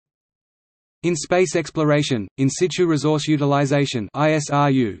In space exploration, in situ resource utilization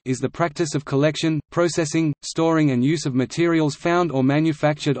 (ISRU) is the practice of collection, processing, storing and use of materials found or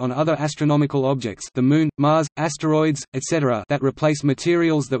manufactured on other astronomical objects, the Moon, Mars, asteroids, etc., that replace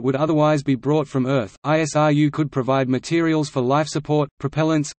materials that would otherwise be brought from Earth. ISRU could provide materials for life support,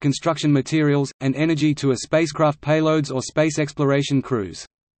 propellants, construction materials, and energy to a spacecraft payloads or space exploration crews.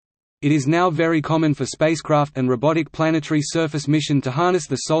 It is now very common for spacecraft and robotic planetary surface mission to harness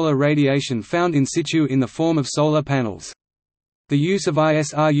the solar radiation found in situ in the form of solar panels. The use of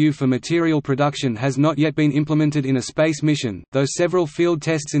ISRU for material production has not yet been implemented in a space mission, though several field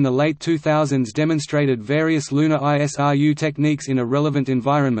tests in the late 2000s demonstrated various lunar ISRU techniques in a relevant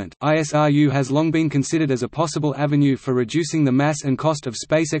environment. ISRU has long been considered as a possible avenue for reducing the mass and cost of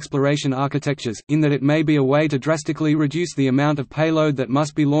space exploration architectures, in that it may be a way to drastically reduce the amount of payload that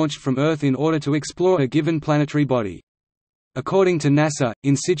must be launched from Earth in order to explore a given planetary body. According to NASA,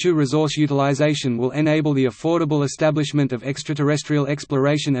 in situ resource utilization will enable the affordable establishment of extraterrestrial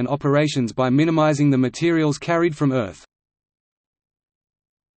exploration and operations by minimizing the materials carried from Earth.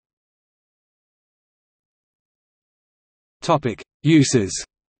 Uses.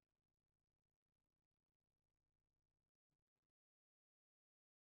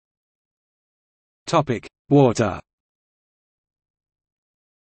 Water.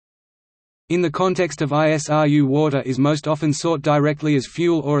 In the context of ISRU, water is most often sought directly as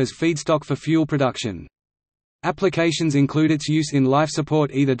fuel or as feedstock for fuel production. Applications include its use in life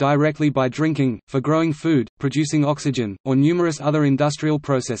support either directly by drinking, for growing food, producing oxygen, or numerous other industrial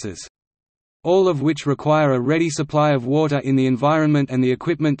processes. All of which require a ready supply of water in the environment and the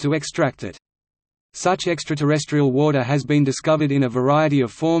equipment to extract it. Such extraterrestrial water has been discovered in a variety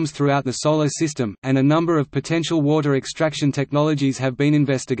of forms throughout the Solar System, and a number of potential water extraction technologies have been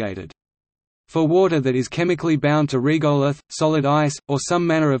investigated. For water that is chemically bound to regolith, solid ice, or some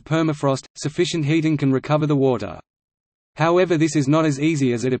manner of permafrost, sufficient heating can recover the water. However, this is not as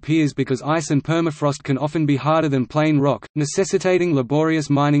easy as it appears because ice and permafrost can often be harder than plain rock, necessitating laborious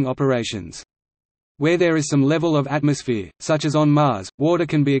mining operations. Where there is some level of atmosphere, such as on Mars, water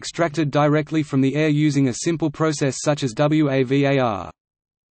can be extracted directly from the air using a simple process such as WAVAR.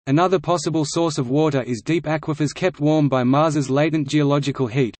 Another possible source of water is deep aquifers kept warm by Mars's latent geological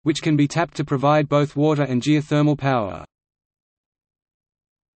heat, which can be tapped to provide both water and geothermal power.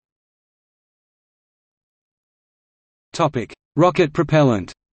 Rocket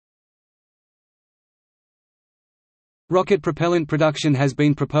propellant. Rocket propellant production has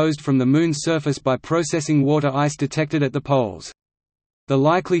been proposed from the Moon's surface by processing water ice detected at the poles. The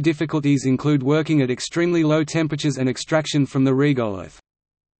likely difficulties include working at extremely low temperatures and extraction from the regolith.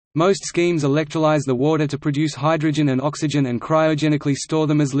 Most schemes electrolyze the water to produce hydrogen and oxygen and cryogenically store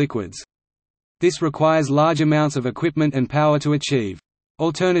them as liquids. This requires large amounts of equipment and power to achieve.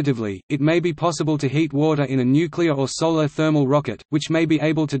 Alternatively, it may be possible to heat water in a nuclear or solar thermal rocket, which may be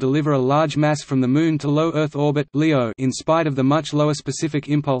able to deliver a large mass from the Moon to low Earth orbit (LEO) in spite of the much lower specific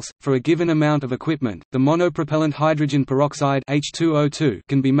impulse. For a given amount of equipment, the monopropellant hydrogen peroxide (H2O2)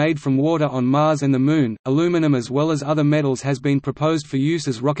 can be made from water on Mars and the Moon. Aluminum as well as other metals has been proposed for use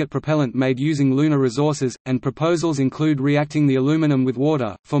as rocket propellant made using lunar resources, and proposals include reacting the aluminum with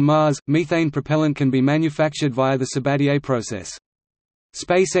water. For Mars, methane propellant can be manufactured via the Sabatier process.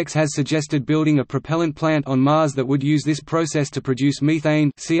 SpaceX has suggested building a propellant plant on Mars that would use this process to produce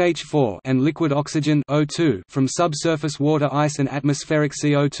methane (CH4) and liquid oxygen (O2) from subsurface water ice and atmospheric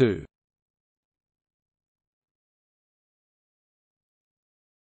CO2.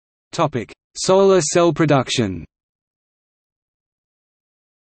 Topic: Solar cell production.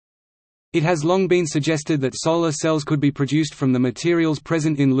 It has long been suggested that solar cells could be produced from the materials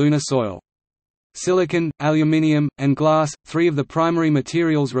present in lunar soil. Silicon, aluminium, and glass, three of the primary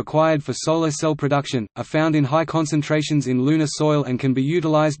materials required for solar cell production, are found in high concentrations in lunar soil and can be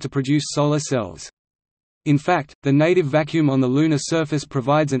utilized to produce solar cells. In fact, the native vacuum on the lunar surface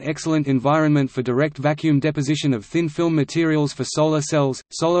provides an excellent environment for direct vacuum deposition of thin film materials for solar cells.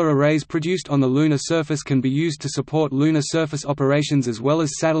 Solar arrays produced on the lunar surface can be used to support lunar surface operations as well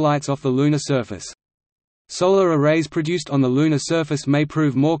as satellites off the lunar surface. Solar arrays produced on the lunar surface may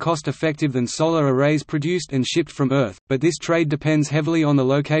prove more cost-effective than solar arrays produced and shipped from Earth, but this trade depends heavily on the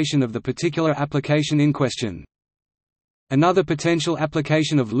location of the particular application in question. Another potential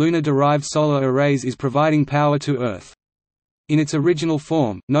application of lunar-derived solar arrays is providing power to Earth. In its original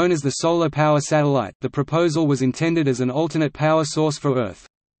form, known as the Solar Power Satellite, the proposal was intended as an alternate power source for Earth.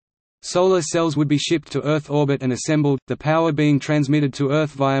 Solar cells would be shipped to Earth orbit and assembled, the power being transmitted to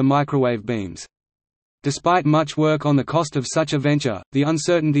Earth via microwave beams. Despite much work on the cost of such a venture, the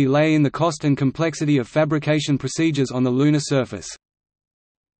uncertainty lay in the cost and complexity of fabrication procedures on the lunar surface.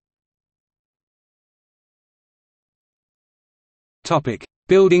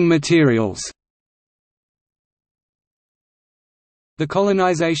 Building materials. The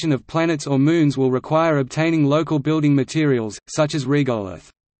colonization of planets or moons will require obtaining local building materials, such as regolith.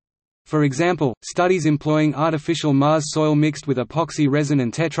 For example, studies employing artificial Mars soil mixed with epoxy resin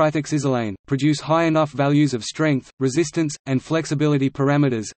and tetrithixisilane produce high enough values of strength, resistance, and flexibility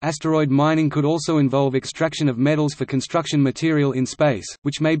parameters. Asteroid mining could also involve extraction of metals for construction material in space,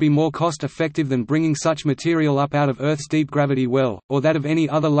 which may be more cost-effective than bringing such material up out of Earth's deep gravity well, or that of any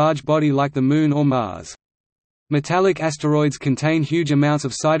other large body like the Moon or Mars. Metallic asteroids contain huge amounts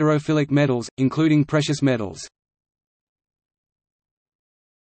of siderophilic metals, including precious metals.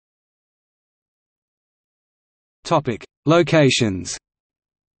 Locations.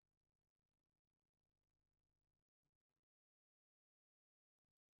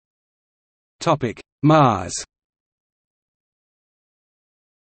 Mars.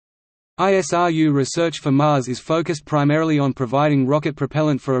 ISRU research for Mars is focused primarily on providing rocket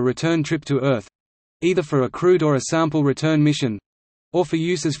propellant for a return trip to Earth, either for a crewed or a sample return mission, or for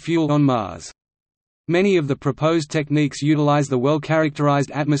use as fuel on Mars. Many of the proposed techniques utilize the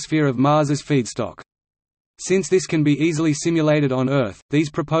well-characterized atmosphere of Mars as feedstock. Since this can be easily simulated on Earth, these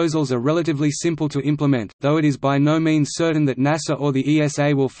proposals are relatively simple to implement, though it is by no means certain that NASA or the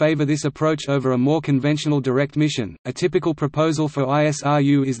ESA will favor this approach over a more conventional direct mission. A typical proposal for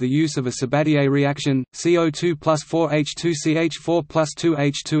ISRU is the use of a Sabatier reaction, CO2 plus 4H2CH4 plus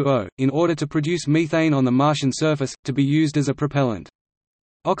 2H2O, in order to produce methane on the Martian surface, to be used as a propellant.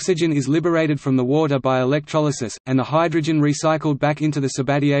 Oxygen is liberated from the water by electrolysis, and the hydrogen recycled back into the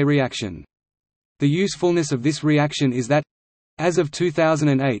Sabatier reaction. The usefulness of this reaction is that, as of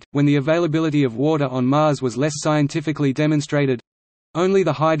 2008, when the availability of water on Mars was less scientifically demonstrated, only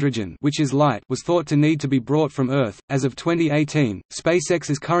the hydrogen, which is light, was thought to need to be brought from Earth. As of 2018, SpaceX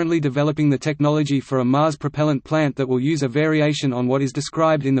is currently developing the technology for a Mars propellant plant that will use a variation on what is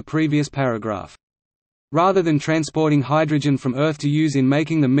described in the previous paragraph. Rather than transporting hydrogen from Earth to use in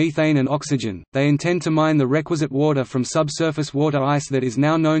making the methane and oxygen, they intend to mine the requisite water from subsurface water ice that is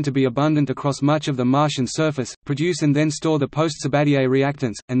now known to be abundant across much of the Martian surface, produce and then store the post-Sabatier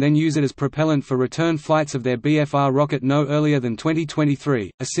reactants, and then use it as propellant for return flights of their BFR rocket no earlier than 2023.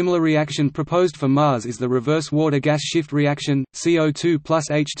 A similar reaction proposed for Mars is the reverse water-gas shift reaction, CO2 plus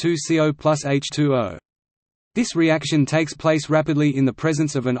H2CO plus H2O. This reaction takes place rapidly in the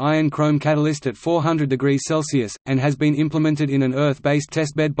presence of an iron-chrome catalyst at 400 degrees Celsius, and has been implemented in an Earth-based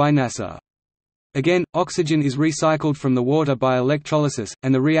testbed by NASA. Again, oxygen is recycled from the water by electrolysis,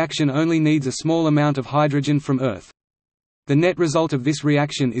 and the reaction only needs a small amount of hydrogen from Earth. The net result of this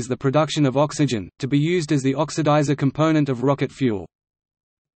reaction is the production of oxygen, to be used as the oxidizer component of rocket fuel.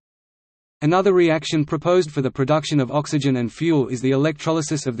 Another reaction proposed for the production of oxygen and fuel is the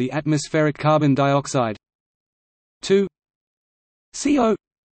electrolysis of the atmospheric carbon dioxide 2 CO2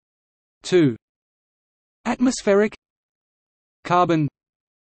 atmospheric carbon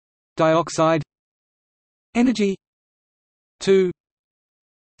dioxide energy 2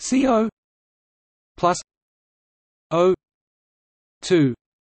 CO plus O2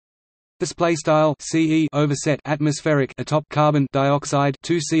 display style CE overset atmospheric atop carbon dioxide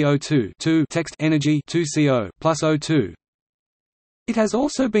 2 CO2 2 text energy 2 CO plus O2. It has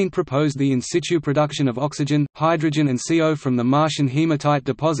also been proposed the in situ production of oxygen, hydrogen and CO from the Martian hematite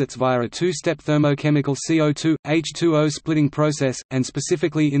deposits via a two-step thermochemical CO2, H2O splitting process, and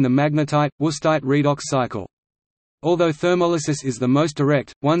specifically in the magnetite-wustite redox cycle. Although thermolysis is the most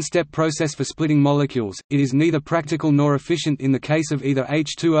direct, one-step process for splitting molecules, it is neither practical nor efficient in the case of either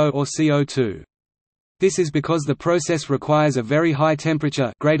H2O or CO2. This is because the process requires a very high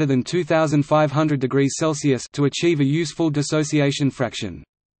temperature greater than 2500 degrees Celsius to achieve a useful dissociation fraction.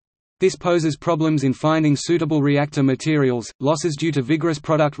 This poses problems in finding suitable reactor materials, losses due to vigorous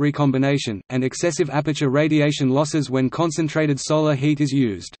product recombination, and excessive aperture radiation losses when concentrated solar heat is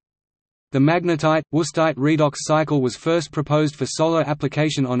used. The magnetite-wustite redox cycle was first proposed for solar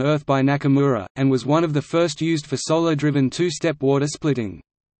application on Earth by Nakamura, and was one of the first used for solar-driven two-step water splitting.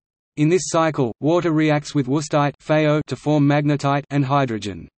 In this cycle, water reacts with wustite to form magnetite and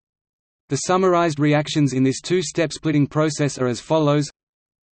hydrogen. The summarized reactions in this two-step splitting process are as follows: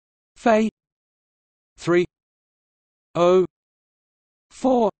 Fe 3 O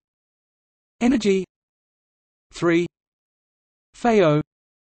 4 energy 3 Fe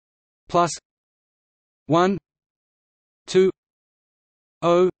plus 1 2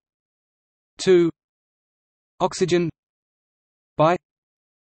 O 2 oxygen by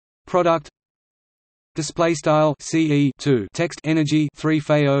product display style CE 2 text energy 3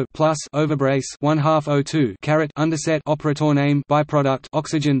 Fe plus overbrace 1/2 O2 caret underset operator name byproduct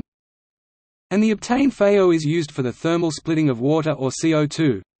oxygen. and the obtained FeO is used for the thermal splitting of water or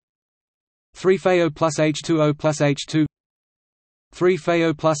CO2. 3-FeO plus H2O plus H2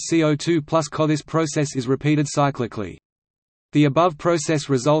 3-FeO plus CO2 plus CO. This process is repeated cyclically. The above process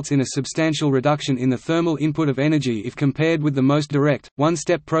results in a substantial reduction in the thermal input of energy if compared with the most direct,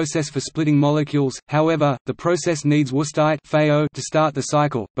 one-step process for splitting molecules. However, the process needs wüstite (FeO) to start the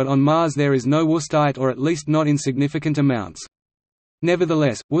cycle, but on Mars there is no wüstite, or at least not in significant amounts.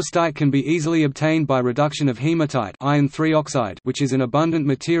 Nevertheless, wüstite can be easily obtained by reduction of hematite iron oxide, which is an abundant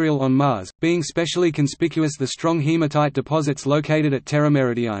material on Mars, being specially conspicuous the strong hematite deposits located at Terra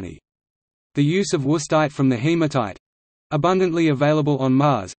Meridiani. The use of wüstite from the hematite, abundantly available on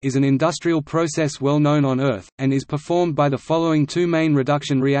Mars, is an industrial process well known on Earth, and is performed by the following two main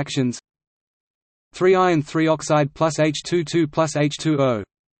reduction reactions: 3-iron oxide plus H22 plus H2O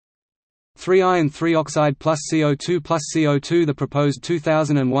 3-iron oxide plus CO2 plus CO2. The proposed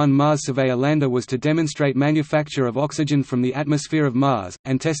 2001 Mars Surveyor lander was to demonstrate manufacture of oxygen from the atmosphere of Mars,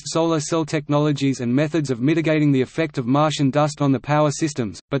 and test solar cell technologies and methods of mitigating the effect of Martian dust on the power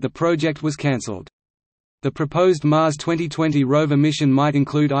systems, but the project was cancelled. The proposed Mars 2020 rover mission might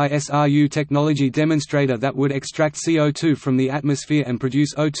include ISRU technology demonstrator that would extract CO2 from the atmosphere and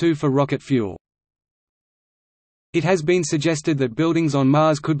produce O2 for rocket fuel. It has been suggested that buildings on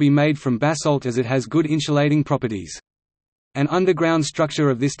Mars could be made from basalt as it has good insulating properties. An underground structure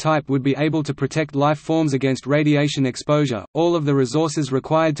of this type would be able to protect life forms against radiation exposure. All of the resources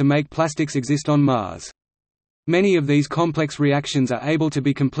required to make plastics exist on Mars. Many of these complex reactions are able to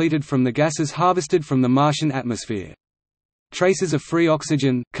be completed from the gases harvested from the Martian atmosphere. Traces of free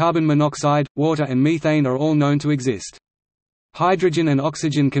oxygen, carbon monoxide, water and methane are all known to exist. Hydrogen and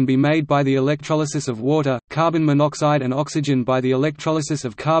oxygen can be made by the electrolysis of water, carbon monoxide and oxygen by the electrolysis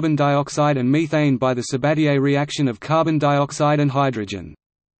of carbon dioxide, and methane by the Sabatier reaction of carbon dioxide and hydrogen.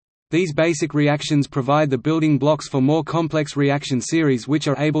 These basic reactions provide the building blocks for more complex reaction series which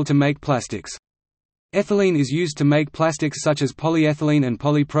are able to make plastics. Ethylene is used to make plastics such as polyethylene and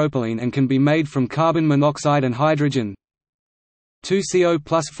polypropylene, and can be made from carbon monoxide and hydrogen. 2CO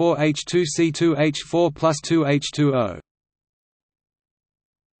plus 4H2C2H4 plus 2H2O.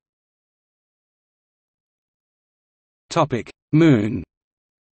 Moon.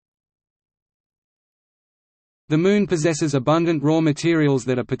 The Moon possesses abundant raw materials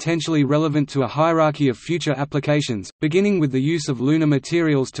that are potentially relevant to a hierarchy of future applications, beginning with the use of lunar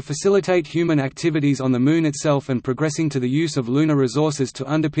materials to facilitate human activities on the Moon itself, and progressing to the use of lunar resources to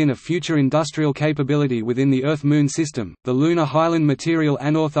underpin a future industrial capability within the Earth-Moon system. The lunar highland material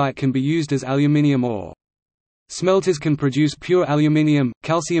anorthite can be used as aluminium ore. Smelters can produce pure aluminium,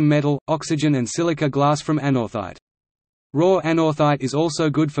 calcium metal, oxygen and silica glass from anorthite. Raw anorthite is also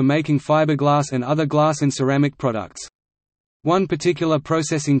good for making fiberglass and other glass and ceramic products. One particular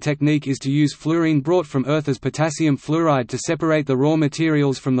processing technique is to use fluorine brought from Earth as potassium fluoride to separate the raw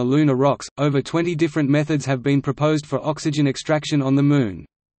materials from the lunar rocks. Over 20 different methods have been proposed for oxygen extraction on the Moon.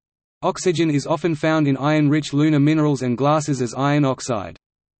 Oxygen is often found in iron-rich lunar minerals and glasses as iron oxide.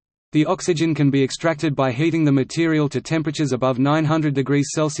 The oxygen can be extracted by heating the material to temperatures above 900 degrees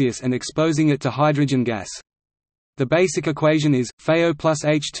Celsius and exposing it to hydrogen gas. The basic equation is FeO plus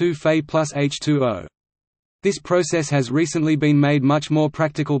H2 Fe plus H2O. This process has recently been made much more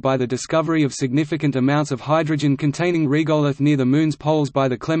practical by the discovery of significant amounts of hydrogen-containing regolith near the Moon's poles by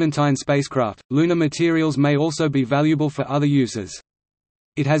the Clementine spacecraft. Lunar materials may also be valuable for other uses.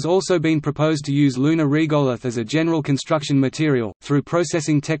 It has also been proposed to use lunar regolith as a general construction material, through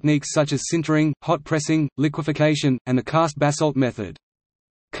processing techniques such as sintering, hot pressing, liquefaction, and the cast basalt method.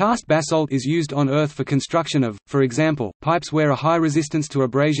 Cast basalt is used on Earth for construction of, for example, pipes where a high resistance to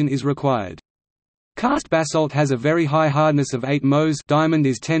abrasion is required. Cast basalt has a very high hardness of 8 μs, diamond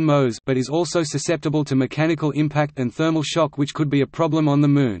is 10 μs, but is also susceptible to mechanical impact and thermal shock, which could be a problem on the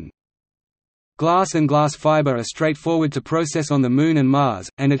Moon. Glass and glass fiber are straightforward to process on the Moon and Mars,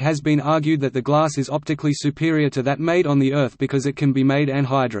 and it has been argued that the glass is optically superior to that made on the Earth because it can be made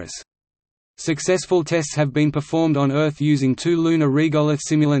anhydrous. Successful tests have been performed on Earth using two lunar regolith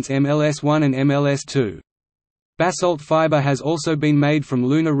simulants MLS-1 and MLS-2. Basalt fiber has also been made from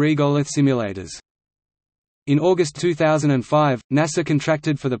lunar regolith simulators. In August 2005, NASA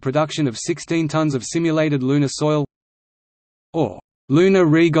contracted for the production of 16 tons of simulated lunar soil or lunar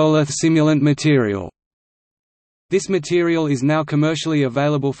regolith simulant material. This material is now commercially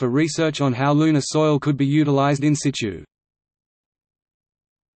available for research on how lunar soil could be utilized in situ.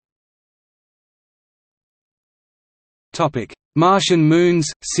 Martian moons,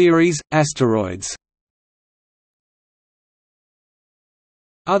 Ceres, asteroids.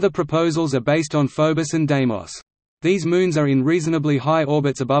 Other proposals are based on Phobos and Deimos. These moons are in reasonably high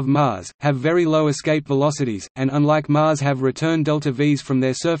orbits above Mars, have very low escape velocities, and unlike Mars have return delta Vs from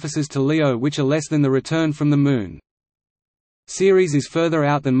their surfaces to LEO which are less than the return from the Moon. Ceres is further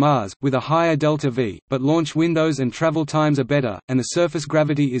out than Mars, with a higher delta V, but launch windows and travel times are better, and the surface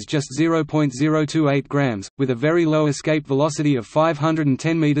gravity is just 0.028 grams, with a very low escape velocity of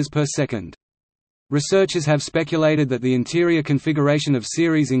 510 meters per second. Researchers have speculated that the interior configuration of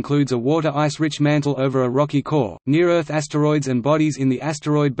Ceres includes a water ice-rich mantle over a rocky core. Near-Earth asteroids and bodies in the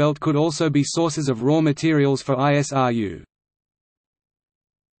asteroid belt could also be sources of raw materials for ISRU.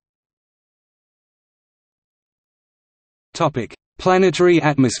 Topic: Planetary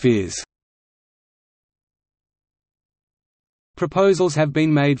atmospheres. Proposals have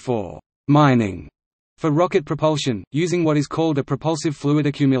been made for mining for rocket propulsion, using what is called a propulsive fluid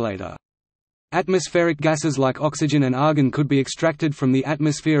accumulator. Atmospheric gases like oxygen and argon could be extracted from the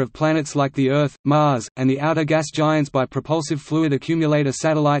atmosphere of planets like the Earth, Mars, and the outer gas giants by propulsive fluid accumulator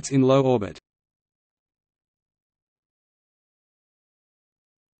satellites in low orbit.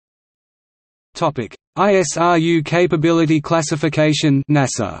 ISRU capability classification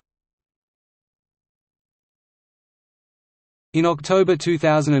NASA. In October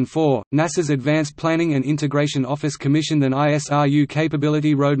 2004, NASA's Advanced Planning and Integration Office commissioned an ISRU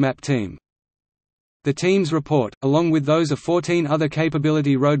capability roadmap team. The team's report, along with those of 14 other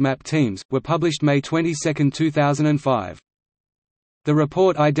capability roadmap teams, were published May 22, 2005. The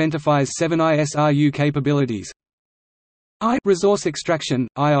report identifies 7 ISRU capabilities: I resource extraction,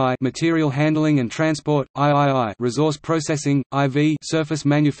 II material handling and transport, III resource processing, IV surface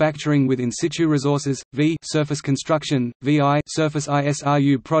manufacturing with in situ resources, V surface construction, VI surface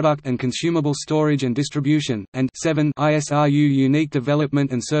ISRU product and consumable storage and distribution, and 7 ISRU unique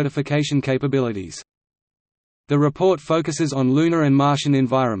development and certification capabilities. The report focuses on lunar and Martian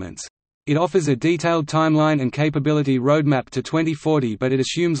environments. It offers a detailed timeline and capability roadmap to 2040, but it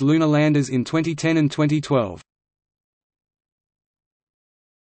assumes lunar landers in 2010 and 2012.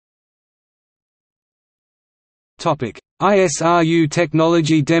 ISRU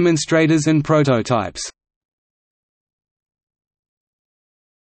technology demonstrators and prototypes.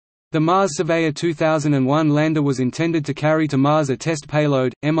 The Mars Surveyor 2001 lander was intended to carry to Mars a test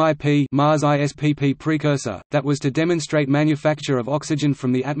payload, MIP Mars ISPP precursor, that was to demonstrate manufacture of oxygen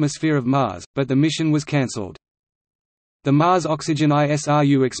from the atmosphere of Mars, but the mission was cancelled. The Mars Oxygen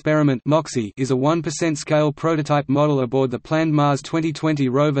ISRU experiment is a 1% scale prototype model aboard the planned Mars 2020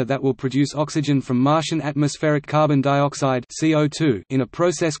 rover that will produce oxygen from Martian atmospheric carbon dioxide (CO2) in a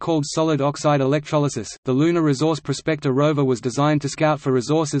process called solid oxide electrolysis. The Lunar Resource Prospector rover was designed to scout for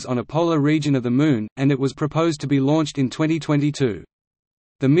resources on a polar region of the Moon, and it was proposed to be launched in 2022.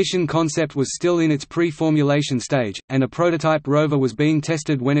 The mission concept was still in its pre-formulation stage, and a prototype rover was being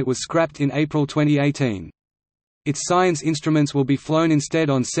tested when it was scrapped in April 2018. Its science instruments will be flown instead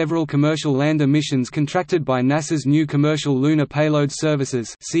on several commercial lander missions contracted by NASA's new Commercial Lunar Payload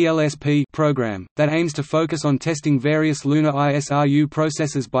Services (CLSP) program, that aims to focus on testing various lunar ISRU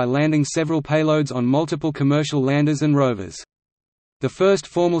processes by landing several payloads on multiple commercial landers and rovers. The first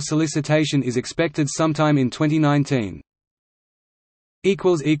formal solicitation is expected sometime in 2019.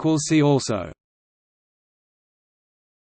 See also